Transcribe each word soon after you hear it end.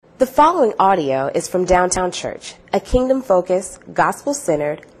The following audio is from Downtown Church, a kingdom-focused,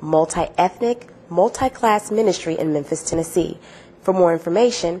 gospel-centered, multi-ethnic, multi-class ministry in Memphis, Tennessee. For more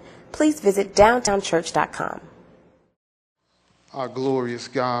information, please visit downtownchurch.com. Our glorious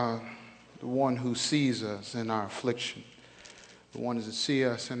God, the one who sees us in our affliction, the one who sees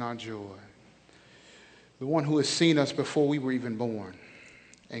us in our joy, the one who has seen us before we were even born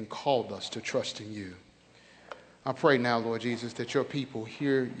and called us to trust in you. I pray now, Lord Jesus, that your people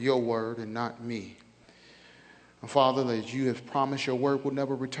hear your word and not me. And Father, that you have promised your word will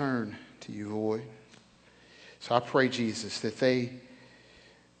never return to you void. So I pray, Jesus, that they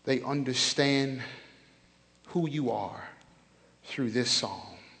understand who you are through this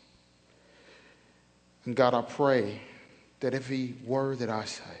psalm. And God, I pray that every word that I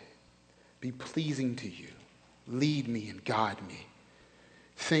say be pleasing to you. Lead me and guide me.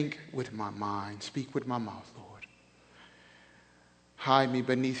 Think with my mind, speak with my mouth, Lord. Hide me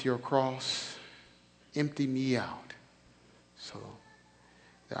beneath your cross. Empty me out so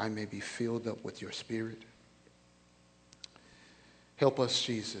that I may be filled up with your spirit. Help us,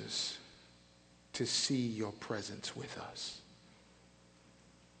 Jesus, to see your presence with us.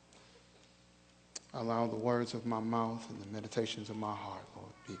 Allow the words of my mouth and the meditations of my heart, Lord,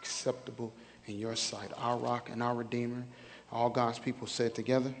 be acceptable in your sight, our rock and our redeemer. All God's people said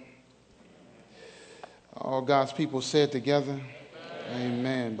together. All God's people said together.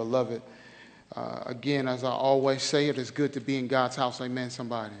 Amen, beloved. Again, as I always say, it is good to be in God's house. Amen,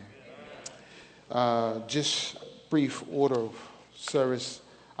 somebody. Just brief order of service.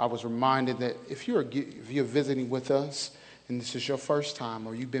 I was reminded that if you're visiting with us and this is your first time,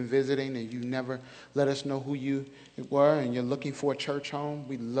 or you've been visiting and you never let us know who you were and you're looking for a church home,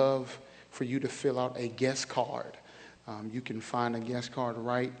 we'd love for you to fill out a guest card. You can find a guest card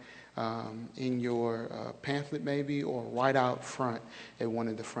right in your pamphlet maybe, or right out front at one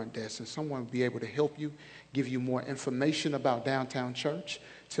of the front desks. And someone will be able to help you, give you more information about Downtown Church,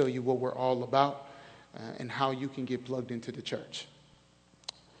 tell you what we're all about, and how you can get plugged into the church.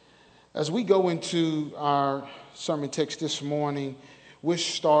 As we go into our sermon text this morning, we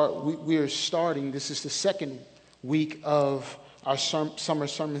are starting, this is the second week of our summer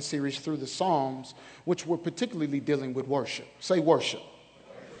sermon series through the Psalms, which we're particularly dealing with worship. Say worship.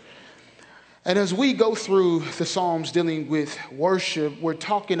 And as we go through the Psalms dealing with worship, we're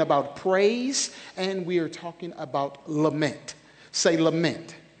talking about praise and we are talking about lament. Say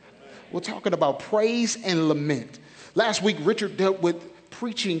lament. We're talking about praise and lament. Last week, Richard dealt with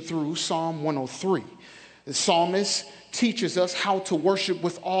preaching through Psalm 103. The psalmist teaches us how to worship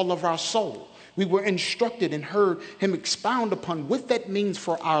with all of our soul. We were instructed and heard him expound upon what that means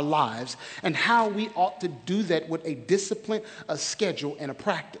for our lives and how we ought to do that with a discipline, a schedule, and a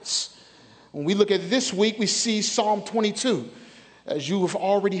practice. When we look at this week, we see Psalm 22. As you have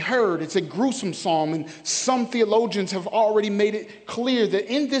already heard, it's a gruesome psalm, and some theologians have already made it clear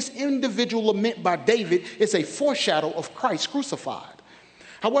that in this individual lament by David, it's a foreshadow of Christ crucified.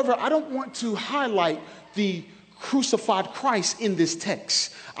 However, I don't want to highlight the crucified Christ in this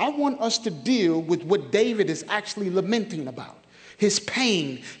text. I want us to deal with what David is actually lamenting about: his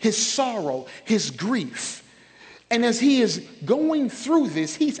pain, his sorrow, his grief. And as he is going through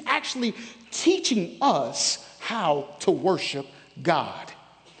this, he's actually teaching us how to worship God.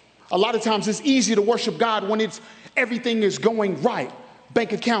 A lot of times it's easy to worship God when everything is going right.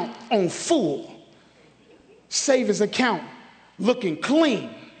 Bank account on full. Savings account looking clean.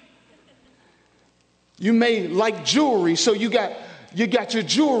 You may like jewelry, so you got your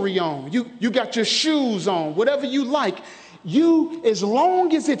jewelry on. You got your shoes on, whatever you like. As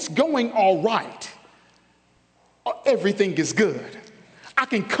long as it's going all right, everything is good. I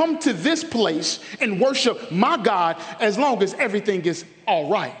can come to this place and worship my God as long as everything is all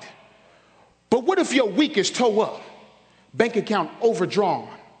right. But what if your week is toe up? Bank account overdrawn.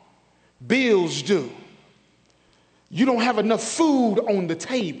 Bills due. You don't have enough food on the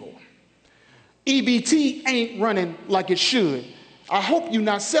table. EBT ain't running like it should. I hope you're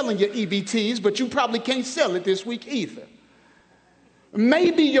not selling your EBTs, but you probably can't sell it this week either.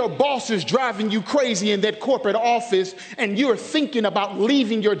 Maybe your boss is driving you crazy in that corporate office and you're thinking about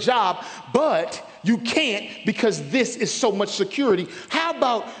leaving your job, but you can't because this is so much security. How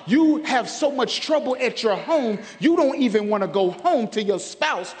about you have so much trouble at your home, you don't even want to go home to your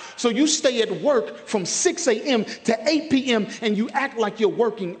spouse, so you stay at work from 6 a.m. to 8 p.m. and you act like you're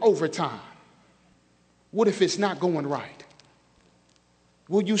working overtime. What if it's not going right?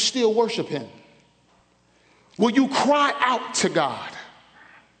 Will you still worship him? Will you cry out to God?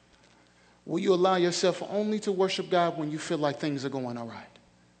 Will you allow yourself only to worship God when you feel like things are going all right?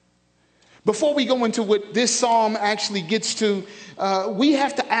 Before we go into what this psalm actually gets to, we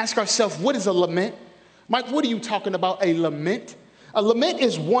have to ask ourselves, what is a lament? Mike, what are you talking about, a lament? A lament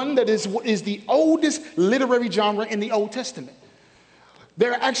is one that is the oldest literary genre in the Old Testament.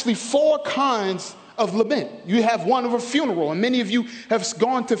 There are actually 4 kinds of lament. You have one of a funeral, and many of you have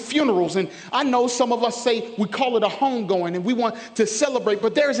gone to funerals, and I know some of us say we call it a homegoing and we want to celebrate,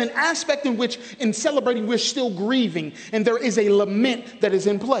 but there is an aspect in which in celebrating we're still grieving, and there is a lament that is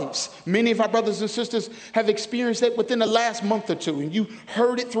in place. Many of our brothers and sisters have experienced it within the last month or two, and you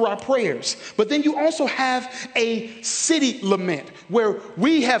heard it through our prayers. But then you also have a city lament where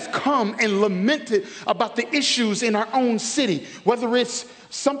we have come and lamented about the issues in our own city, whether it's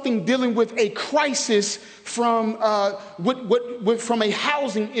something dealing with a crisis from from a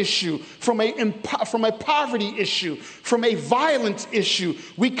housing issue, from a poverty issue, from a violence issue.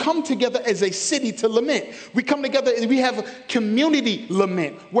 We come together as a city to lament. We come together and we have a community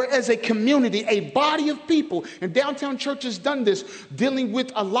lament, where as a community, a body of people, and Downtown Church has done this, dealing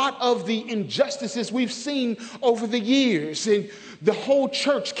with a lot of the injustices we've seen over the years. And the whole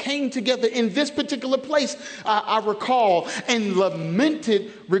church came together in this particular place, I recall, and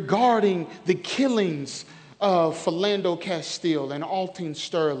lamented regarding the killings of Philando Castile and Alton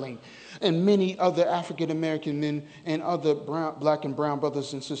Sterling and many other African-American men and other black and brown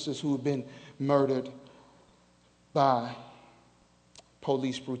brothers and sisters who have been murdered by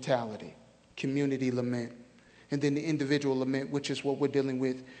police brutality. Community lament. And then the individual lament, which is what we're dealing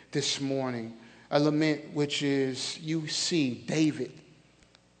with this morning. A lament which is, you see David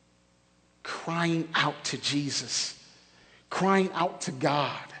crying out to Jesus, crying out to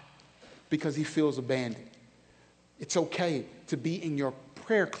God because he feels abandoned. It's okay to be in your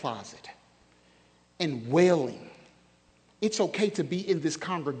prayer closet and wailing. It's okay to be in this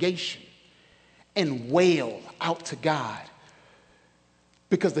congregation and wail out to God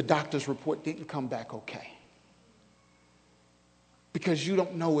because the doctor's report didn't come back okay. Because you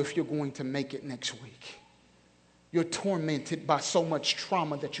don't know if you're going to make it next week. You're tormented by so much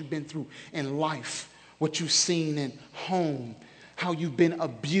trauma that you've been through in life, what you've seen in home, how you've been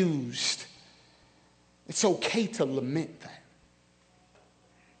abused. It's okay to lament that.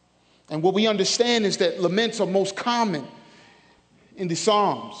 And what we understand is that laments are most common in the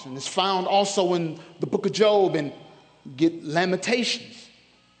Psalms, and it's found also in the book of Job and get Lamentations.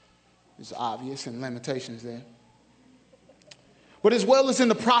 It's obvious in Lamentations there. But as well as in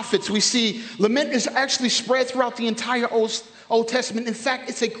the prophets, we see lament is actually spread throughout the entire Old Testament. In fact,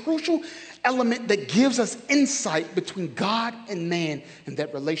 it's a crucial element that gives us insight between God and man in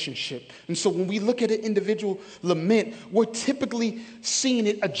that relationship. And so when we look at an individual lament, we're typically seeing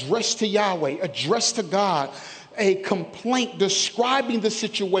it addressed to Yahweh, addressed to God, a complaint describing the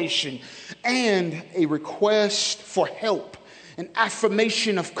situation, and a request for help. An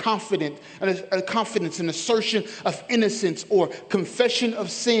affirmation of confidence, an assertion of innocence, or confession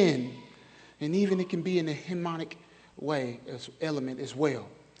of sin. And even it can be in a hymnic way, element as well.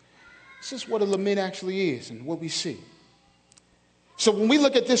 This is what a lament actually is and what we see. So when we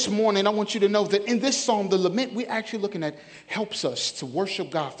look at this morning, I want you to know that in this psalm, the lament we're actually looking at helps us to worship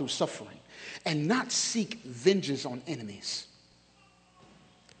God through suffering and not seek vengeance on enemies.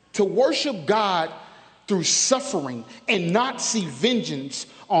 To worship God through suffering and not see vengeance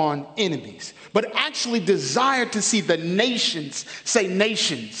on enemies, but actually desire to see the nations, say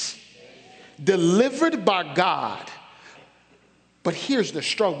nations, delivered by God. But here's the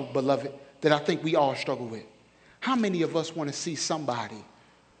struggle, beloved, that I think we all struggle with. How many of us want to see somebody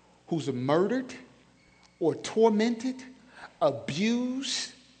who's murdered or tormented,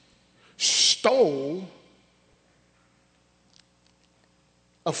 abused, stole,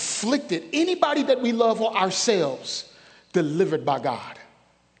 afflicted, anybody that we love or ourselves, delivered by God?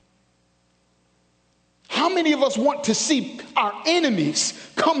 How many of us want to see our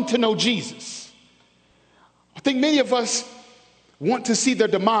enemies come to know Jesus? I think many of us want to see their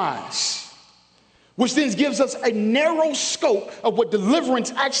demise, which then gives us a narrow scope of what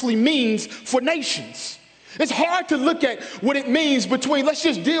deliverance actually means for nations. It's hard to look at what it means between, let's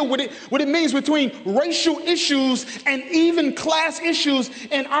just deal with it, what it means between racial issues and even class issues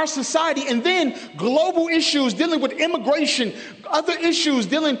in our society, and then global issues dealing with immigration, other issues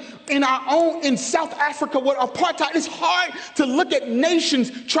dealing in South Africa with apartheid. It's hard to look at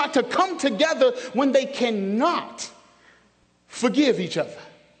nations try to come together when they cannot forgive each other.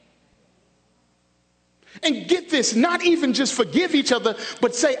 And get this, not even just forgive each other,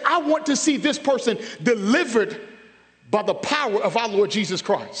 but say, I want to see this person delivered by the power of our Lord Jesus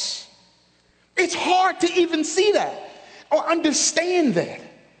Christ. It's hard to even see that or understand that.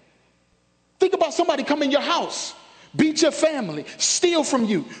 Think about somebody coming in your house, beat your family, steal from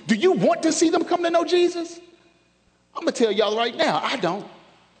you. Do you want to see them come to know Jesus? I'm going to tell y'all right now, I don't.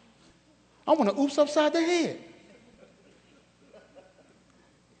 I want to oops upside the head.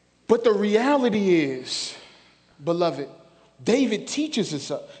 But the reality is, beloved, David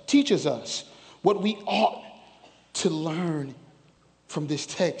teaches us what we ought to learn from this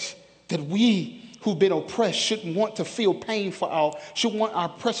text, that we who've been oppressed shouldn't want to feel pain should want our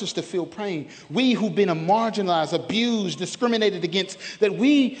oppressors to feel pain. We who've been marginalized, abused, discriminated against, that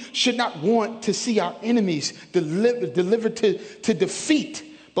we should not want to see our enemies delivered to defeat,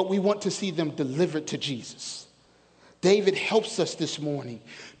 but we want to see them delivered to Jesus. David helps us this morning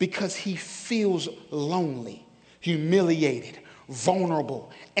because he feels lonely, humiliated,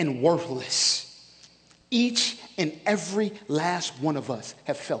 vulnerable, and worthless. Each and every last one of us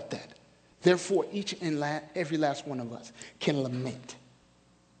have felt that. Therefore, each and every last one of us can lament.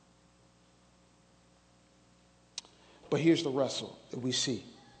 But here's the wrestle that we see.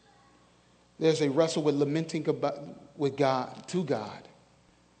 There's a wrestle with lamenting with God, to God,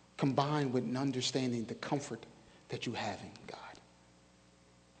 combined with understanding the comfort that you have in God.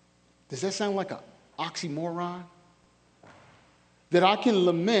 Does that sound like an oxymoron? That I can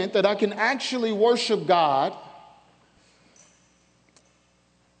lament, that I can actually worship God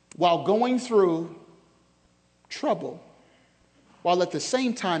while going through trouble, while at the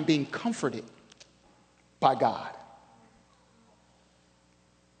same time being comforted by God.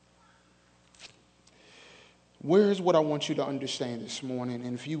 Where's what I want you to understand this morning,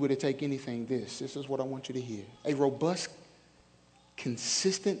 and if you were to take anything, this is what I want you to hear. A robust,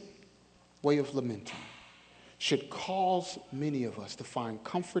 consistent way of lamenting should cause many of us to find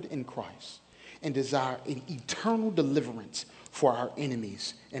comfort in Christ and desire an eternal deliverance for our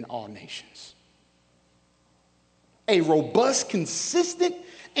enemies in all nations. A robust, consistent,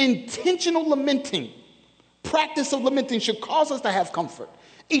 intentional lamenting, practice of lamenting should cause us to have comfort,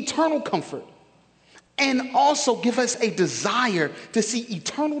 eternal comfort, and also give us a desire to see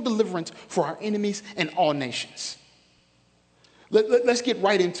eternal deliverance for our enemies in all nations. Let's get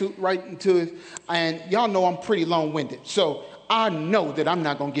right into it. And y'all know I'm pretty long-winded, so I know that I'm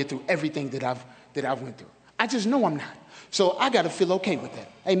not going to get through everything that I've went through. I just know I'm not. So I got to feel okay with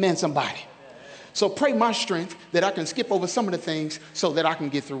that. Amen, somebody. So pray my strength that I can skip over some of the things so that I can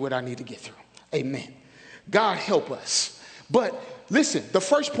get through what I need to get through. Amen. God help us. But listen, the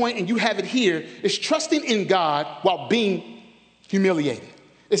first point, and you have it here, is trusting in God while being humiliated.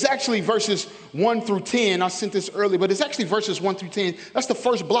 It's actually verses 1 through 10. I sent this early, but it's actually verses 1 through 10. That's the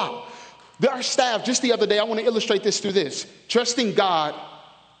first block. Our staff, just the other day, I want to illustrate this through this. Trusting in God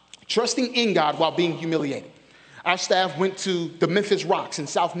while being humiliated. Our staff went to the Memphis Rocks in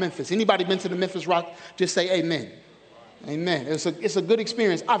South Memphis. Anybody been to the Memphis Rock? Just say amen. Amen. It's a good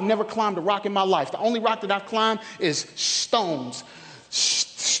experience. I've never climbed a rock in my life. The only rock that I've climbed is stones,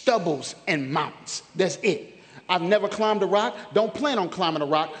 stubbles, and mountains. That's it. I've never climbed a rock. Don't plan on climbing a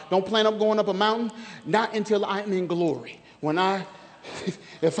rock. Don't plan on going up a mountain. Not until I'm in glory.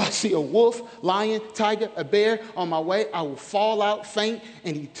 If I see a wolf, lion, tiger, a bear on my way, I will fall out, faint,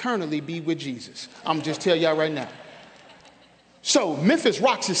 and eternally be with Jesus. I'm just telling y'all right now. So Memphis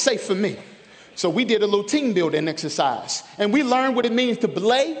Rocks is safe for me. So we did a little team building exercise, and we learned what it means to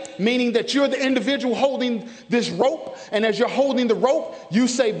belay, meaning that you're the individual holding this rope, and as you're holding the rope, you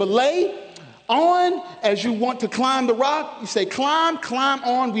say belay on. As you want to climb the rock, you say climb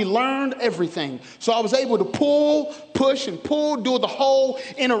on. We learned everything. So I was able to pull, push, and pull, do the whole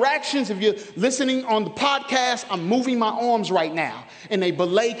interactions. If you're listening on the podcast, I'm moving my arms right now in a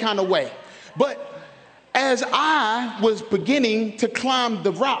belay kind of way. But as I was beginning to climb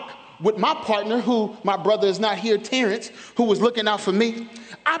the rock with my partner, who my brother is not here, Terrence, who was looking out for me,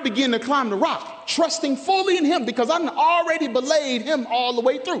 I began to climb the rock, trusting fully in him because I already belayed him all the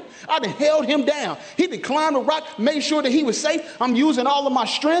way through. I done held him down. He done climbed the rock, made sure that he was safe. I'm using all of my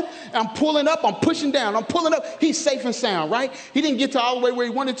strength. I'm pulling up, I'm pushing down, I'm pulling up. He's safe and sound, right? He didn't get to all the way where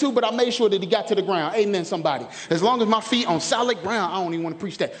he wanted to, but I made sure that he got to the ground. Amen, somebody. As long as my feet on solid ground, I don't even want to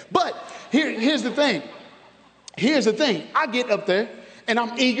preach that. But here's the thing. I get up there and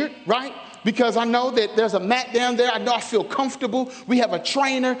I'm eager, right? Because I know that there's a mat down there. I know I feel comfortable. We have a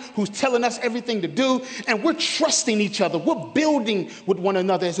trainer who's telling us everything to do, and we're trusting each other. We're building with one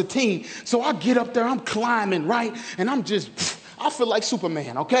another as a team. So I get up there, I'm climbing, right? And I'm I feel like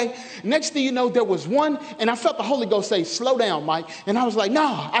Superman, okay? Next thing you know, there was one, and I felt the Holy Ghost say, slow down, Mike. And I was like,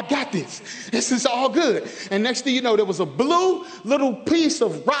 no, I got this. This is all good. And next thing you know, there was a blue little piece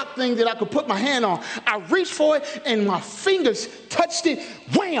of rock thing that I could put my hand on. I reached for it, and my fingers touched it.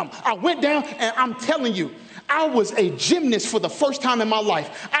 Wham! I went down, and I'm telling you, I was a gymnast for the first time in my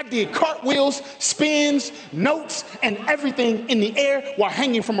life. I did cartwheels, spins, notes, and everything in the air while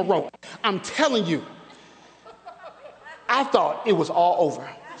hanging from a rope. I'm telling you, I thought it was all over.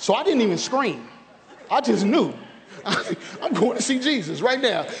 So I didn't even scream. I just knew. I'm going to see Jesus right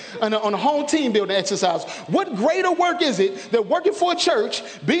now on a home team building exercise. What greater work is it than working for a church,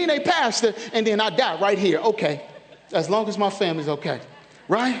 being a pastor, and then I die right here? Okay, as long as my family's okay,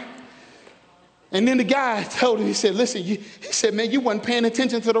 right? And then the guy told him, he said, listen, he said, man, you wasn't paying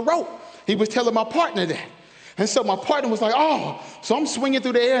attention to the rope. He was telling my partner that. And so my partner was like, oh, so I'm swinging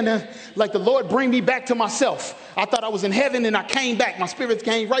through the air and then like the Lord bring me back to myself. I thought I was in heaven and I came back. My spirit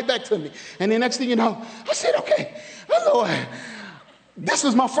came right back to me. And then next thing you know, I said, okay, Lord, this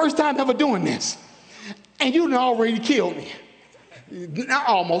is my first time ever doing this. And you done already killed me. Not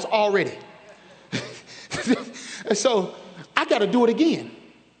almost, already. And so I got to do it again.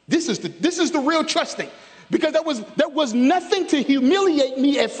 This is the real trusting, because there was nothing to humiliate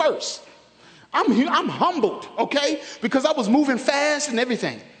me at first. I'm humbled, okay, because I was moving fast and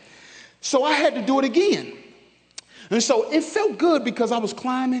everything. So I had to do it again. And so it felt good because I was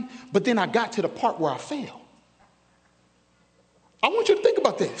climbing, but then I got to the part where I fell. I want you to think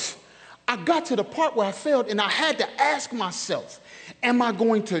about this. I got to the part where I failed, and I had to ask myself, am I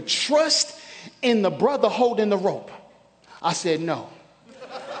going to trust in the brother holding the rope? I said no.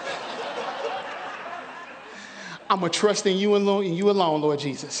 I'm going to trust in you alone, Lord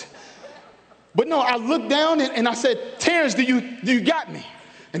Jesus. But no, I looked down and I said, Terrence, do you got me?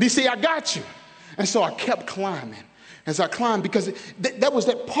 And he said, I got you. And so I kept climbing. As I climbed, because that was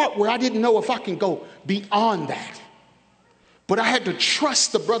that part where I didn't know if I can go beyond that. But I had to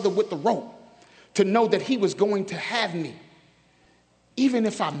trust the brother with the rope to know that he was going to have me, even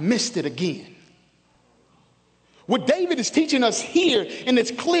if I missed it again. What David is teaching us here, and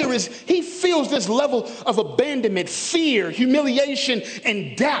it's clear, is he feels this level of abandonment, fear, humiliation,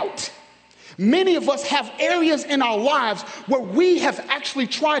 and doubt. Many of us have areas in our lives where we have actually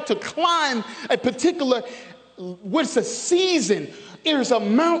tried to climb a particular, what's a season, there's a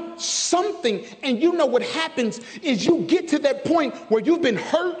mount something, and you know what happens is you get to that point where you've been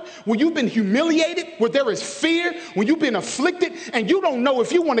hurt, where you've been humiliated, where there is fear, when you've been afflicted, and you don't know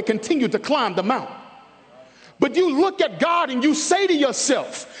if you want to continue to climb the mountain. But you look at God and you say to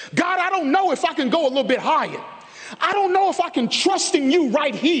yourself, God, I don't know if I can go a little bit higher. I don't know if I can trust in you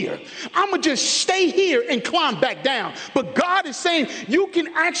right here. I'm going to just stay here and climb back down. But God is saying you can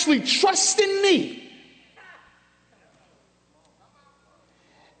actually trust in me.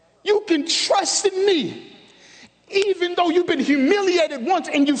 You can trust in me. Even though you've been humiliated once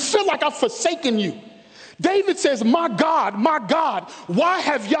and you feel like I've forsaken you. David says, my God, why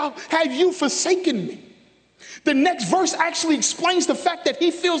have you forsaken me? The next verse actually explains the fact that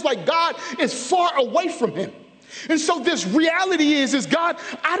he feels like God is far away from him. And so this reality is God,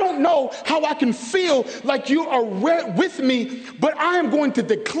 I don't know how I can feel like you are with me, but I am going to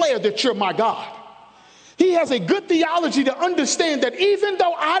declare that you're my God. He has a good theology to understand that even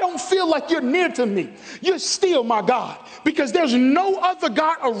though I don't feel like you're near to me, you're still my God, because there's no other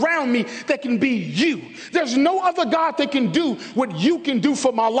God around me that can be you. There's no other God that can do what you can do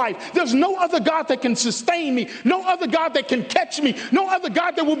for my life. There's no other God that can sustain me, no other God that can catch me, no other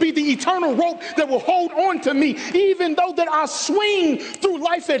God that will be the eternal rope that will hold on to me, even though that I swing through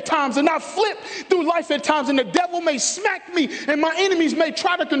life at times and I flip through life at times and the devil may smack me and my enemies may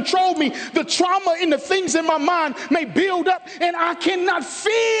try to control me. The trauma and the things in my mind may build up and I cannot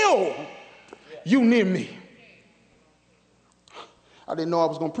feel you near me. I didn't know I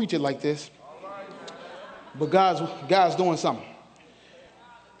was going to preach it like this, but God's doing something.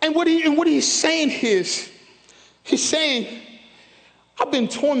 And what he's saying is, he's saying, I've been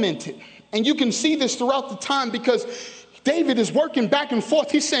tormented. And you can see this throughout the time because David is working back and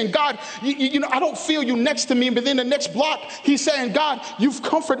forth. He's saying, God, you know, I don't feel you next to me. But then the next block, he's saying, God, you've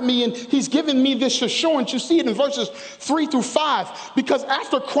comforted me. And he's given me this assurance. You see it in verses 3-5. Because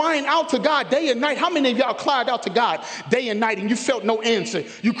after crying out to God day and night, how many of y'all cried out to God day and night and you felt no answer?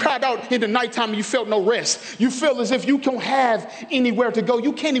 You cried out in the nighttime and you felt no rest. You feel as if you don't have anywhere to go.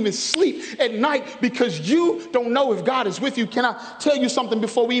 You can't even sleep at night because you don't know if God is with you. Can I tell you something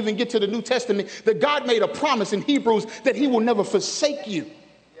before we even get to the New Testament? That God made a promise in Hebrews that he will never forsake you,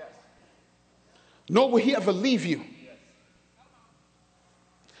 nor will he ever leave you.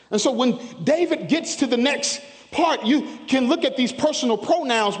 And so when David gets to the next part, you can look at these personal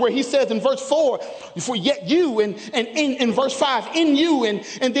pronouns where he says in verse 4, for yet you, and in verse 5, in you,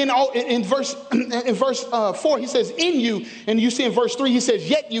 and then in verse 4, he says in you, and you see in verse 3, he says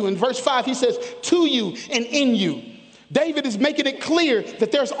yet you, in verse 5, he says to you and in you. David is making it clear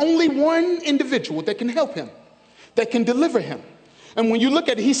that there's only one individual that can help him, that can deliver him. And when you look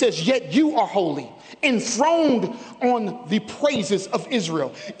at it, he says, yet you are holy, enthroned on the praises of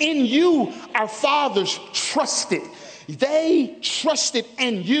Israel. In you, our fathers trusted. They trusted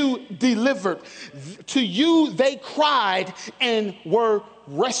and you delivered. To you, they cried and were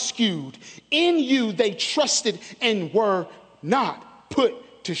rescued. In you, they trusted and were not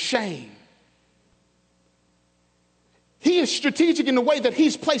put to shame. He is strategic in the way that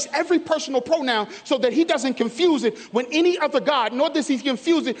he's placed every personal pronoun so that he doesn't confuse it with any other God, nor does he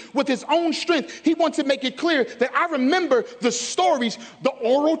confuse it with his own strength. He wants to make it clear that I remember the stories, the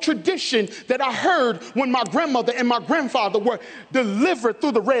oral tradition that I heard when my grandmother and my grandfather were delivered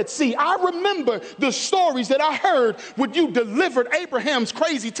through the Red Sea. I remember the stories that I heard when you delivered Abraham's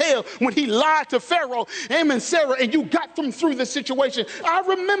crazy tale when he lied to Pharaoh, him and Sarah, and you got them through the situation. I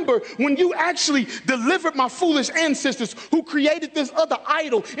remember when you actually delivered my foolish ancestors who created this other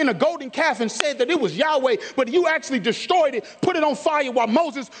idol in a golden calf and said that it was Yahweh, but you actually destroyed it, put it on fire while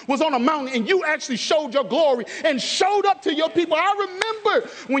Moses was on a mountain, and you actually showed your glory and showed up to your people. I remember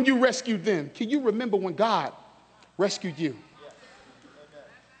when you rescued them. Can you remember when God rescued you?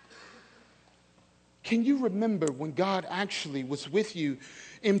 Can you remember when God actually was with you,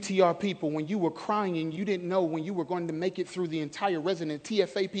 MTR people, when you were crying and you didn't know when you were going to make it through the entire resident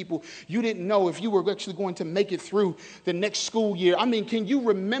TFA people, you didn't know if you were actually going to make it through the next school year. I mean, can you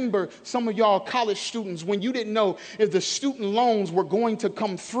remember some of y'all college students when you didn't know if the student loans were going to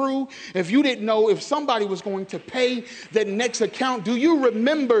come through, if you didn't know if somebody was going to pay that next account? Do you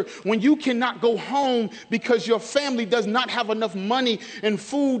remember when you cannot go home because your family does not have enough money and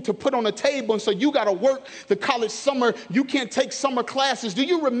food to put on a table, and so you got to work the college summer, you can't take summer classes? Do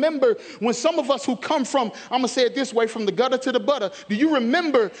you remember when some of us who come from, I'm going to say it this way, from the gutter to the butter, do you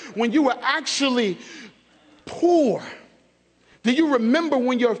remember when you were actually poor? Do you remember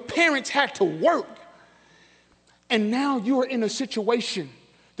when your parents had to work? And now you are in a situation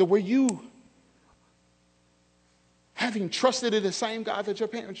that where you, having trusted in the same God that your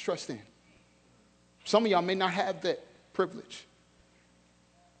parents trust in. Some of y'all may not have that privilege.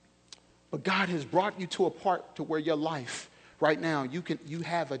 But God has brought you to a part to where your life right now, you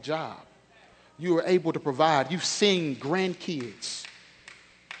have a job. You are able to provide. You've seen grandkids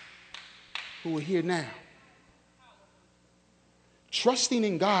who are here now. Trusting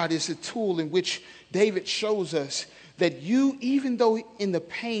in God is a tool in which David shows us that you, even though in the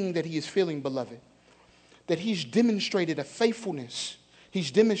pain that he is feeling, beloved, that he's demonstrated a faithfulness.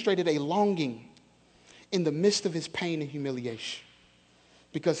 He's demonstrated a longing in the midst of his pain and humiliation,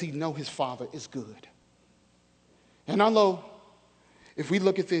 because he knows his Father is good. And although, if we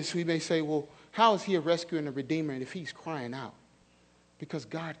look at this, we may say, well, how is he a rescuer and a redeemer if he's crying out? Because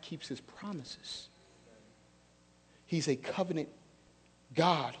God keeps his promises. He's a covenant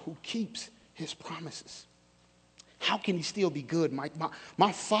God who keeps his promises. How can he still be good?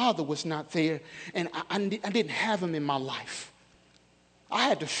 My father was not there, and I didn't have him in my life. I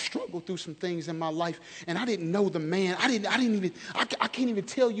had to struggle through some things in my life, and I didn't know the man. I can't even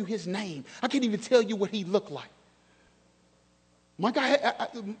tell you his name. I can't even tell you what he looked like.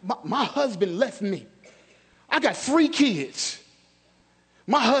 My husband left me. I got 3 kids.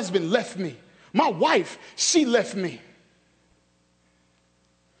 My husband left me. My wife, she left me.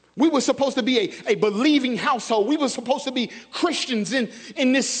 We were supposed to be a believing household. We were supposed to be Christians in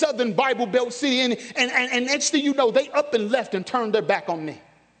this southern Bible Belt city. And next thing you know, they up and left and turned their back on me.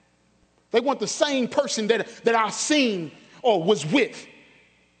 They want the same person that I seen or was with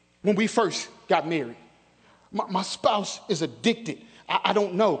when we first got married. My spouse is addicted. I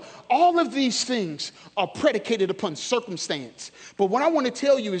don't know. All of these things are predicated upon circumstance. But what I want to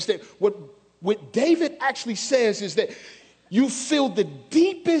tell you is that what David actually says is that you feel the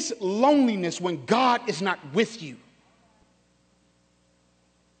deepest loneliness when God is not with you.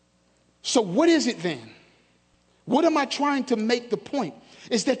 So what is it then? What am I trying to make the point?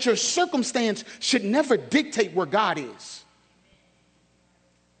 Is that your circumstance should never dictate where God is.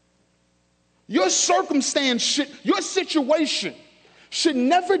 Your circumstance your situation should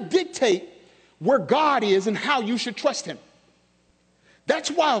never dictate where God is and how you should trust him. That's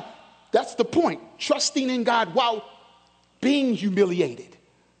the point. Trusting in God while being humiliated.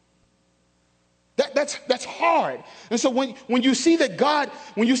 That's hard. And so when you see that God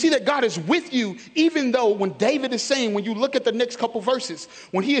is with you, even though when David is saying, when you look at the next couple verses,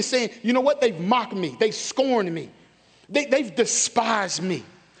 when he is saying, you know what, they've mocked me, they scorned me, they've despised me,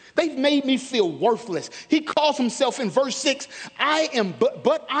 they've made me feel worthless. He calls himself in verse 6, I am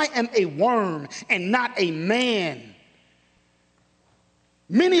a worm and not a man.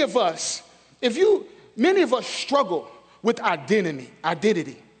 Many of us struggle with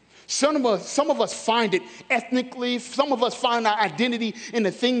identity. Some of us find it ethnically. Some of us find our identity in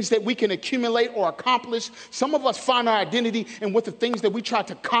the things that we can accumulate or accomplish. Some of us find our identity in what the things that we try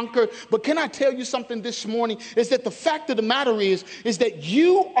to conquer. But can I tell you something this morning? Is that the fact of the matter is that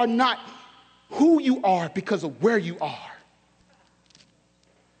you are not who you are because of where you are.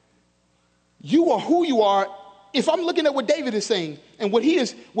 You are who you are. If I'm looking at what David is saying and what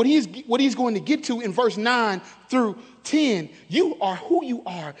he's going to get to in verse 9 through 10, you are who you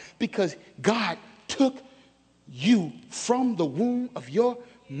are because God took you from the womb of your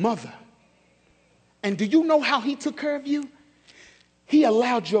mother. And do you know how he took care of you? He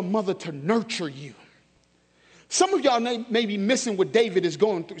allowed your mother to nurture you. Some of y'all may be missing what David is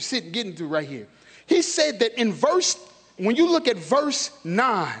getting through right here. He said that when you look at verse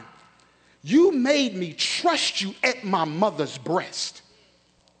 9, you made me trust you at my mother's breast.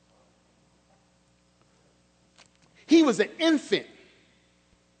 He was an infant.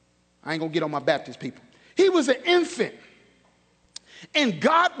 I ain't gonna get on my Baptist people. He was an infant. And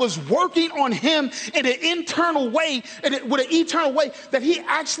God was working on him in an internal way, with an eternal way, that he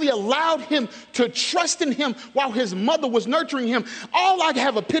actually allowed him to trust in him while his mother was nurturing him. All I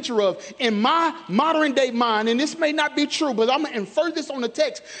have a picture of in my modern day mind, and this may not be true, but I'm going to infer this on the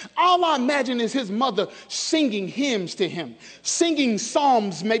text. All I imagine is his mother singing hymns to him, singing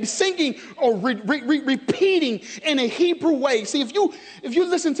psalms, maybe singing or repeating in a Hebrew way. See, if you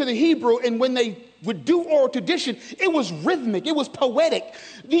listen to the Hebrew, and when they would do oral tradition, it was rhythmic, it was poetic.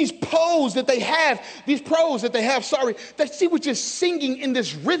 These prose that they have, that she was just singing in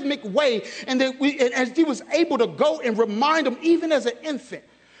this rhythmic way, and as he was able to go and remind them, even as an infant,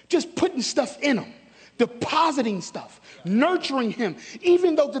 just putting stuff in him, depositing stuff, nurturing him.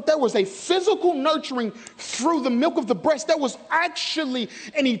 Even though that there was a physical nurturing through the milk of the breast, there was actually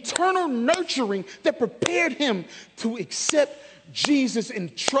an eternal nurturing that prepared him to accept Jesus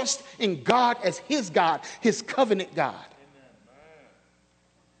and trust in God as his God, his covenant God.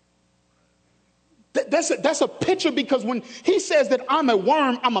 That's a picture, because when he says that I'm a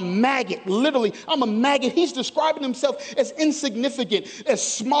worm, I'm a maggot, literally, I'm a maggot. He's describing himself as insignificant, as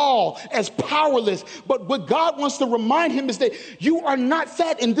small, as powerless. But what God wants to remind him is that you are not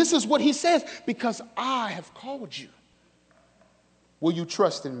that. And this is what he says, because I have called you. Will you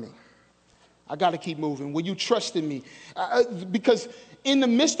trust in me? I got to keep moving. Will you trust in me? Because in the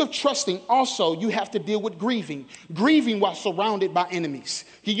midst of trusting, also, you have to deal with grieving while surrounded by enemies.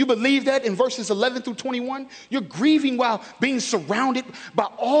 Can you believe that in verses 11 through 21? You're grieving while being surrounded by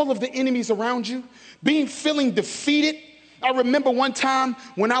all of the enemies around you, feeling defeated. I remember one time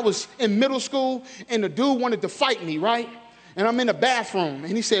when I was in middle school and the dude wanted to fight me, right? And I'm in the bathroom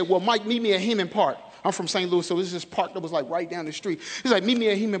and he said, well, Mike, meet me at Heman Park. I'm from St. Louis, so this is this park that was like right down the street. He's like, meet me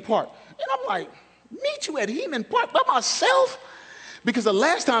at Heman Park. And I'm like, meet you at Heman Park by myself? Because the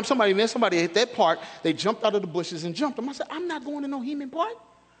last time somebody at that park, they jumped out of the bushes and jumped them. I said, I'm not going to no Heman Park.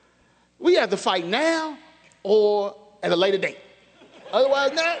 We have to fight now or at a later date.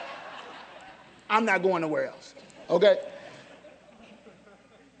 Otherwise, I'm not going nowhere else. Okay?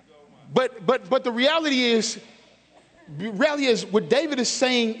 But the reality is what David is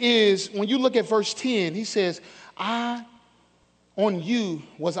saying is, when you look at verse 10, he says, on you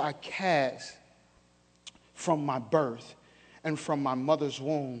was I cast from my birth and from my mother's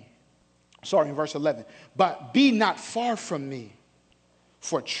womb. Sorry, in verse 11. But be not far from me,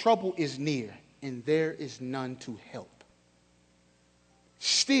 for trouble is near, and there is none to help.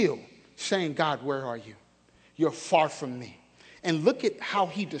 Still saying, God, where are you? You're far from me. And look at how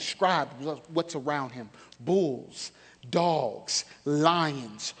he described what's around him. Bulls, dogs,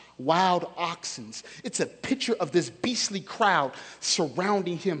 lions, wild oxen. It's a picture of this beastly crowd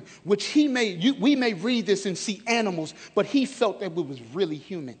surrounding him, which we may read this and see animals, but he felt that it was really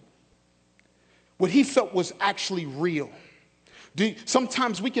human. What he felt was actually real.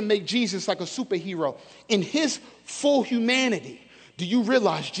 Sometimes we can make Jesus like a superhero. In his full humanity, do you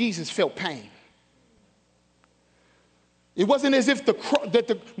realize Jesus felt pain? It wasn't as if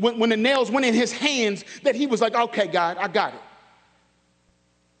when the nails went in his hands that he was like, okay, God, I got it.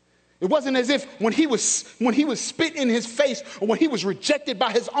 It wasn't as if when he was spit in his face, or when he was rejected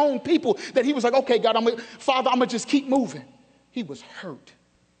by his own people, that he was like, okay, God, Father, I'm going to just keep moving. He was hurt.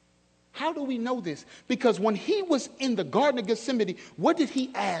 How do we know this? Because when he was in the Garden of Gethsemane, what did he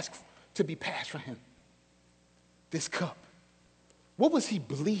ask to be passed from him? This cup. What was he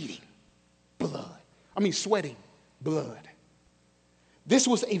bleeding? Blood. Sweating blood. This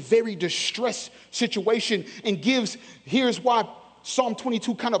was a very distressed situation, and here's why Psalm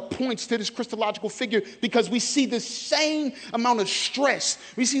 22 kind of points to this Christological figure, because we see the same amount of stress.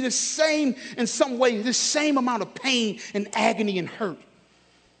 We see the same, in some way, the same amount of pain and agony and hurt.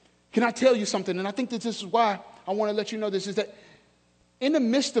 Can I tell you something? And I think that this is why I want to let you know this, is that in the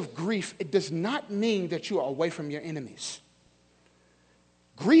midst of grief, it does not mean that you are away from your enemies.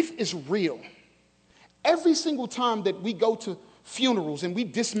 Grief is real. Every single time that we go to funerals and we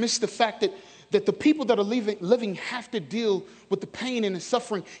dismiss the fact that the people that are living have to deal with the pain and the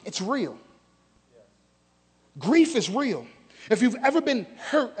suffering, it's real. Grief is real. If you've ever been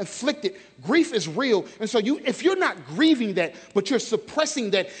hurt, afflicted, grief is real. And so if you're not grieving that, but you're suppressing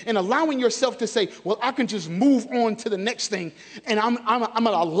that and allowing yourself to say, well, I can just move on to the next thing, and I'm going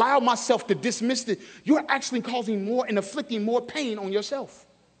to allow myself to dismiss it, you're actually causing more and inflicting more pain on yourself.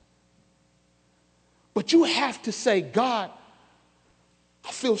 But you have to say, God,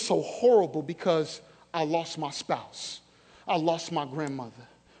 I feel so horrible because I lost my spouse. I lost my grandmother.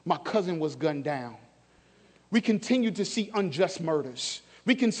 My cousin was gunned down. We continue to see unjust murders.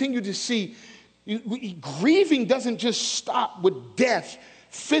 We continue to see grieving doesn't just stop with death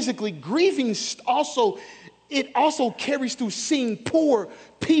physically. Grieving also carries through seeing poor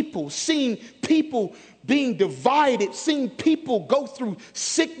people, seeing people being divided, seeing people go through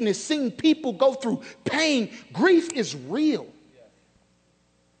sickness, seeing people go through pain. Grief is real.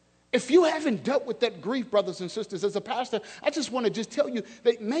 If you haven't dealt with that grief, brothers and sisters, as a pastor, I just want to tell you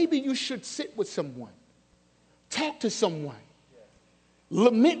that maybe you should sit with someone. Talk to someone.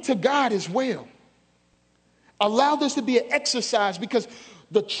 Lament to God as well. Allow this to be an exercise, because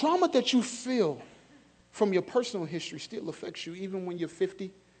the trauma that you feel from your personal history still affects you even when you're 50,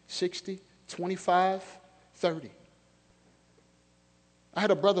 60, 25, 30. I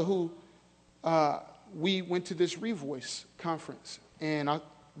had a brother who we went to this Revoice conference, and I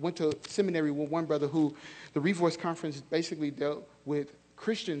went to seminary with one brother who the Revoice conference basically dealt with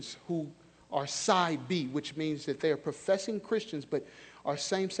Christians who are side B, which means that they are professing Christians but are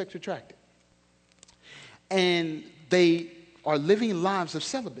same-sex attracted. And they are living lives of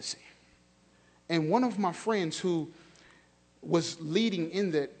celibacy. And one of my friends who was leading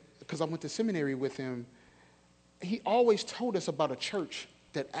in that, because I went to seminary with him, he always told us about a church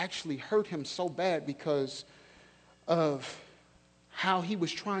that actually hurt him so bad because of how he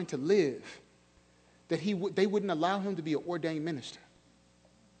was trying to live, that they wouldn't allow him to be an ordained minister.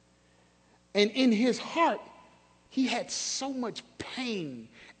 And in his heart, he had so much pain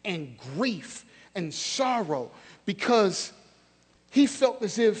and grief and sorrow because he felt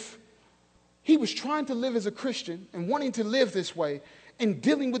as if he was trying to live as a Christian and wanting to live this way and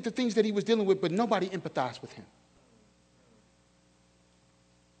dealing with the things that he was dealing with, but nobody empathized with him.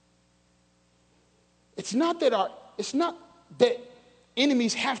 It's not that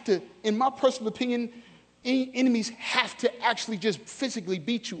enemies have to, in my personal opinion, enemies have to actually just physically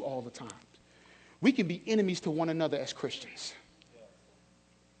beat you all the time. We can be enemies to one another as Christians.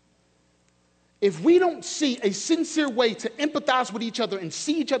 If we don't see a sincere way to empathize with each other and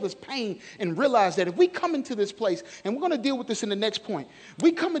see each other's pain and realize that if we come into this place, and we're going to deal with this in the next point,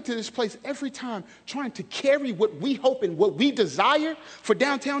 we come into this place every time trying to carry what we hope and what we desire for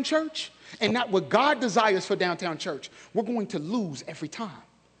Downtown Church and not what God desires for Downtown Church, we're going to lose every time.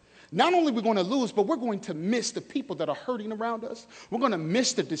 Not only are we going to lose, but we're going to miss the people that are hurting around us. We're going to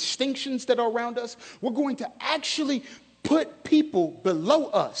miss the distinctions that are around us. We're going to actually put people below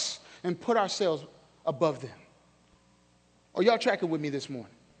us and put ourselves above them. Are y'all tracking with me this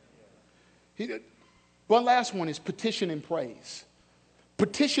morning? One last one is petition and praise.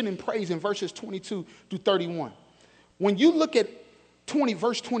 Petition and praise in verses 22 through 31. When you look at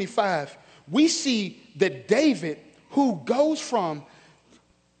verse 25, we see that David, who goes from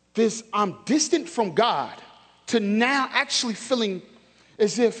this, I'm distant from God, to now actually feeling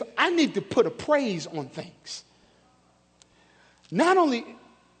as if I need to put a praise on things. Not only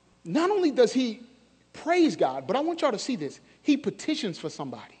does he praise God, but I want y'all to see this. He petitions for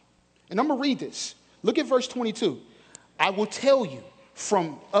somebody. And I'm going to read this. Look at verse 22. I will tell you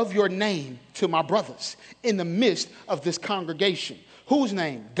of your name to my brothers in the midst of this congregation. Whose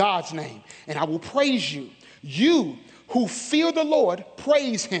name? God's name. And I will praise you. You who fear the Lord,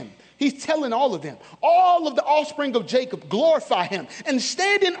 praise him. He's telling all of them, all of the offspring of Jacob, glorify him and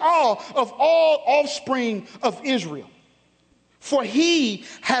stand in awe of all offspring of Israel. For he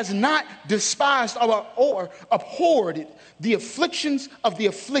has not despised or abhorred the afflictions of the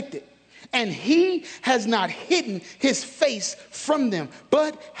afflicted. And he has not hidden his face from them,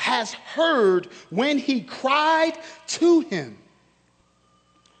 but has heard when he cried to him.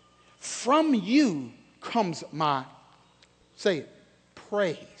 From you comes my, say it,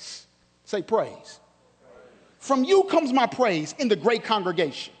 praise. Say praise. From you comes my praise in the great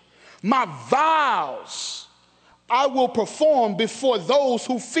congregation. My vows I will perform before those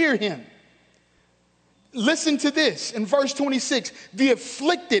who fear him. Listen to this in verse 26. The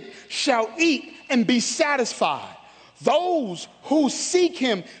afflicted shall eat and be satisfied. Those who seek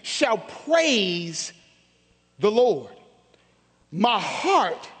him shall praise the Lord. My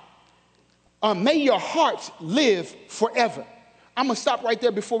heart, may your hearts live forever. I'm going to stop right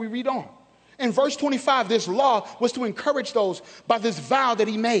there before we read on. In verse 25, this law was to encourage those by this vow that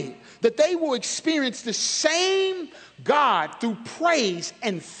he made, that they will experience the same God through praise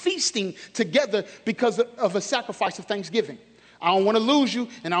and feasting together because of a sacrifice of thanksgiving. I don't want to lose you,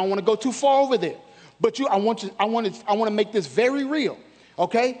 and I don't want to go too far over there. But I want to make this very real.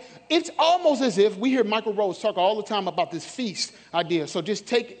 Okay? It's almost as if we hear Michael Rose talk all the time about this feast idea. So just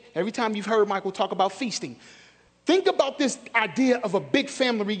take every time you've heard Michael talk about feasting, think about this idea of a big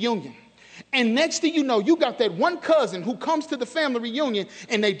family reunion. And next thing you know, you got that one cousin who comes to the family reunion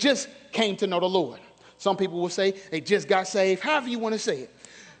and they just came to know the Lord. Some people will say they just got saved, however you want to say it.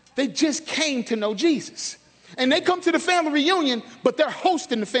 They just came to know Jesus. And they come to the family reunion, but they're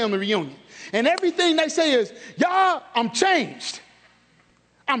hosting the family reunion. And everything they say is, y'all, I'm changed.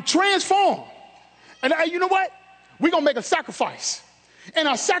 I'm transformed. And you know what? We're going to make a sacrifice. And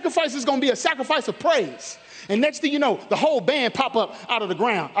our sacrifice is going to be a sacrifice of praise. And next thing you know, the whole band pop up out of the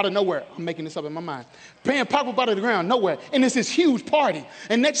ground, out of nowhere. I'm making this up in my mind. Band pop up out of the ground, nowhere. And it's this huge party.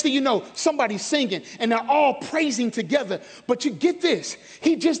 And next thing you know, somebody's singing and they're all praising together. But you get this.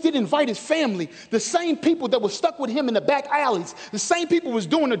 He just didn't invite his family. The same people that were stuck with him in the back alleys, the same people was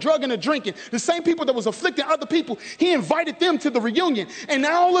doing the drug and the drinking, the same people that was afflicting other people, he invited them to the reunion. And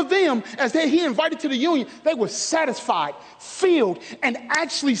all of them, as he invited to the union, they were satisfied, filled, and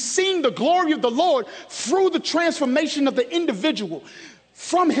actually seeing the glory of the Lord through the transformation of the individual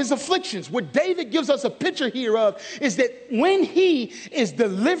from his afflictions. What David gives us a picture here of is that when he is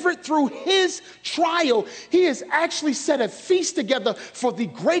delivered through his trial, he has actually set a feast together for the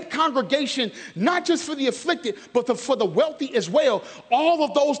great congregation, not just for the afflicted, but for the wealthy as well. All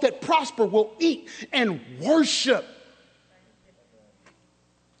of those that prosper will eat and worship.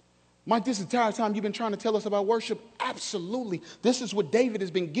 Mike, this entire time you've been trying to tell us about worship? Absolutely. This is what David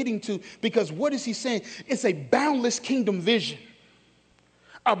has been getting to, because what is he saying? It's a boundless kingdom vision.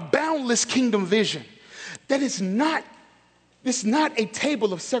 A boundless kingdom vision. That it's not a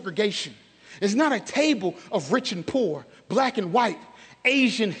table of segregation. It's not a table of rich and poor, black and white,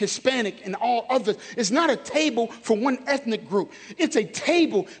 Asian, Hispanic, and all others. It's not a table for one ethnic group. It's a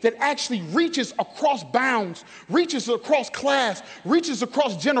table that actually reaches across bounds, reaches across class, reaches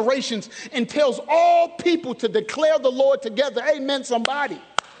across generations, and tells all people to declare the Lord together. Amen, somebody.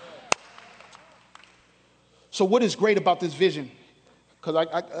 So what is great about this vision? Because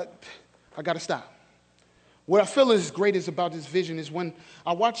I got to stop. What I feel is great about this vision is when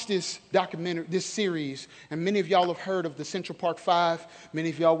I watched this documentary, this series, and many of y'all have heard of the Central Park Five. Many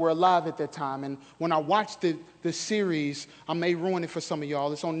of y'all were alive at that time. And when I watched the series, I may ruin it for some of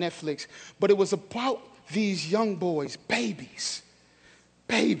y'all. It's on Netflix. But it was about these young boys, babies,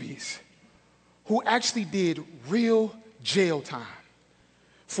 who actually did real jail time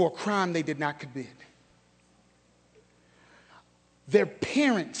for a crime they did not commit. Their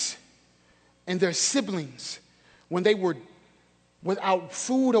parents and their siblings, when they were without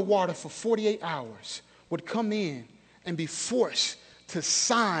food or water for 48 hours, would come in and be forced to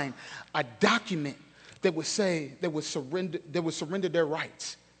sign a document that would say they would surrender their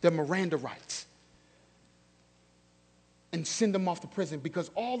rights, their Miranda rights, and send them off to prison,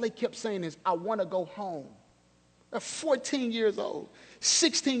 because all they kept saying is, I want to go home. They're 14 years old,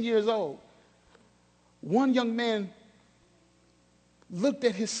 16 years old. One young man looked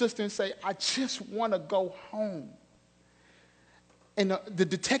at his sister and said, I just want to go home. And the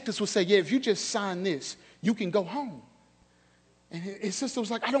detectives would say, yeah, if you just sign this, you can go home. And his sister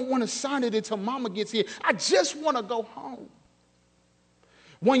was like, I don't want to sign it until mama gets here. I just want to go home.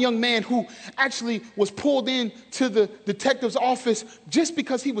 One young man who actually was pulled into the detective's office just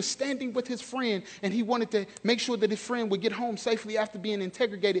because he was standing with his friend and he wanted to make sure that his friend would get home safely after being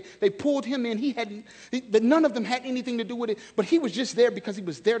interrogated. They pulled him in. None of them had anything to do with it, but he was just there because he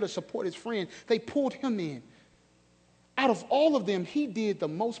was there to support his friend. They pulled him in. Out of all of them, he did the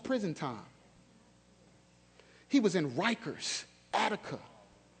most prison time. He was in Rikers, Attica.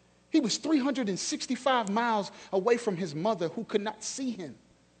 He was 365 miles away from his mother, who could not see him.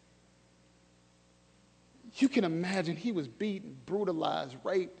 You can imagine he was beaten, brutalized,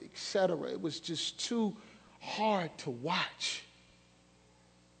 raped, etc. It was just too hard to watch.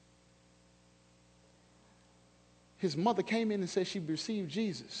 His mother came in and said she received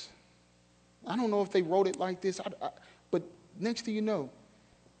Jesus. I don't know if they wrote it like this, but next thing you know,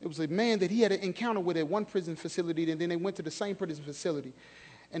 it was a man that he had an encounter with at one prison facility, and then they went to the same prison facility.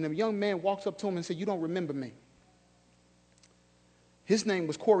 And the young man walks up to him and said, "You don't remember me." His name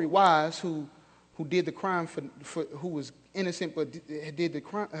was Corey Wise, who did the crime who was innocent but did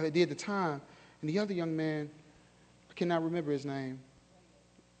the time. And the other young man, I cannot remember his name,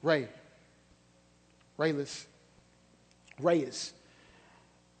 Reyes.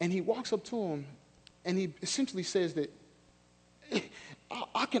 And he walks up to him, and he essentially says that,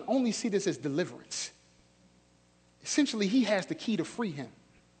 I can only see this as deliverance. Essentially, he has the key to free him.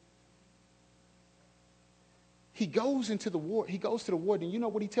 He goes to the ward, and you know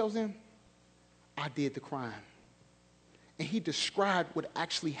what he tells them? I did the crime. And he described what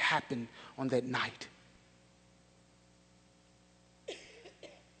actually happened on that night. It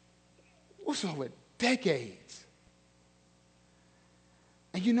was over decades.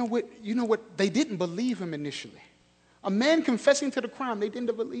 And you know what? They didn't believe him initially. A man confessing to the crime, they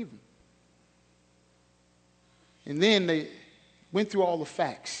didn't believe him. And then they went through all the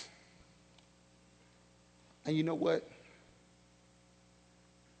facts. And you know what?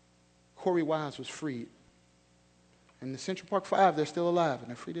 Corey Wise was freed. And the Central Park Five, they're still alive, and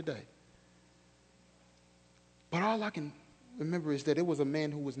they're free today. But all I can remember is that it was a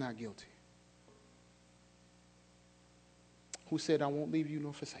man who was not guilty, who said, I won't leave you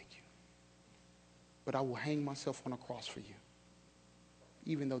nor forsake you, but I will hang myself on a cross for you,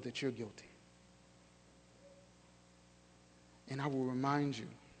 even though that you're guilty. And I will remind you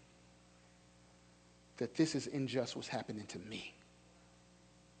that this is unjust what's happening to me.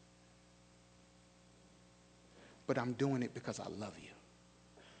 But I'm doing it because I love you.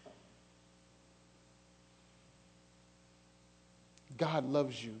 God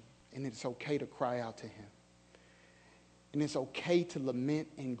loves you, and it's okay to cry out to him. And it's okay to lament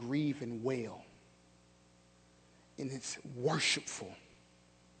and grieve and wail. And it's worshipful.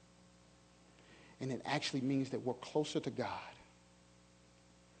 And it actually means that we're closer to God.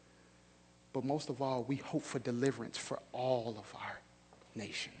 But most of all, we hope for deliverance for all of our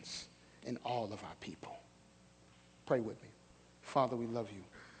nations and all of our people. Pray with me. Father, we love you.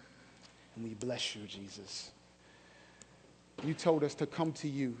 And we bless you, Jesus. You told us to come to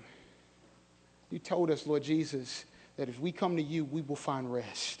you. You told us, Lord Jesus, that if we come to you, we will find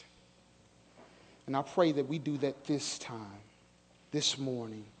rest. And I pray that we do that this time, this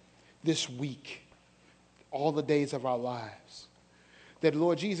morning, this week, all the days of our lives. That,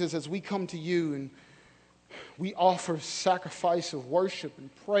 Lord Jesus, as we come to you and we offer sacrifice of worship and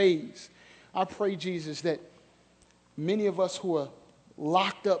praise, I pray, Jesus, that many of us who are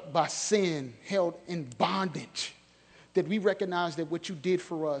locked up by sin, held in bondage, that we recognize that what you did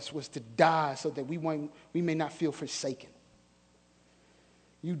for us was to die so that we may not feel forsaken.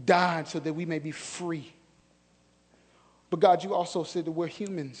 You died so that we may be free. But God, you also said that we're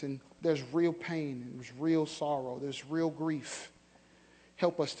humans and there's real pain and there's real sorrow, there's real grief.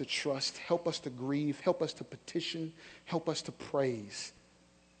 Help us to trust, help us to grieve, help us to petition, help us to praise.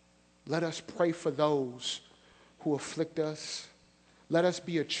 Let us pray for those who afflict us. Let us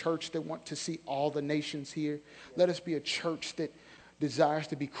be a church that wants to see all the nations here. Let us be a church that desires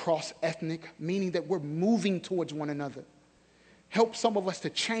to be cross-ethnic, meaning that we're moving towards one another. Help some of us to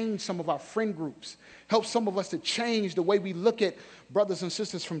change some of our friend groups. Help some of us to change the way we look at brothers and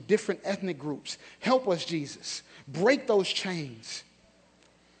sisters from different ethnic groups. Help us, Jesus. Break those chains.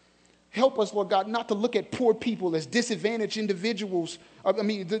 Help us, Lord God, not to look at poor people as disadvantaged individuals.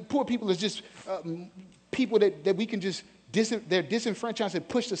 The poor people as just people that we can just, they're disenfranchised and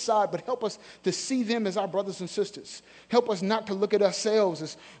pushed aside, but help us to see them as our brothers and sisters. Help us not to look at ourselves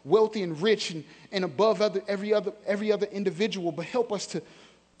as wealthy and rich and above every other individual, but help us to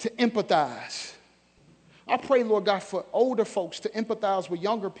empathize. I pray, Lord God, for older folks to empathize with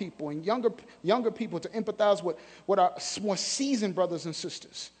younger people and younger people to empathize with our more seasoned brothers and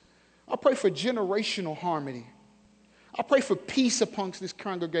sisters. I pray for generational harmony. I pray for peace amongst this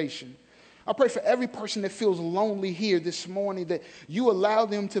congregation. I pray for every person that feels lonely here this morning, that you allow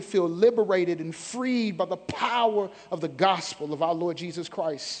them to feel liberated and freed by the power of the gospel of our Lord Jesus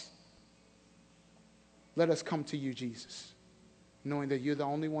Christ. Let us come to you, Jesus, knowing that you're the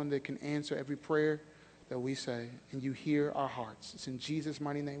only one that can answer every prayer that we say, and you hear our hearts. It's in Jesus'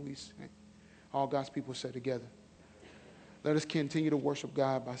 mighty name we say. All God's people say together. Let us continue to worship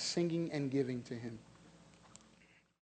God by singing and giving to him.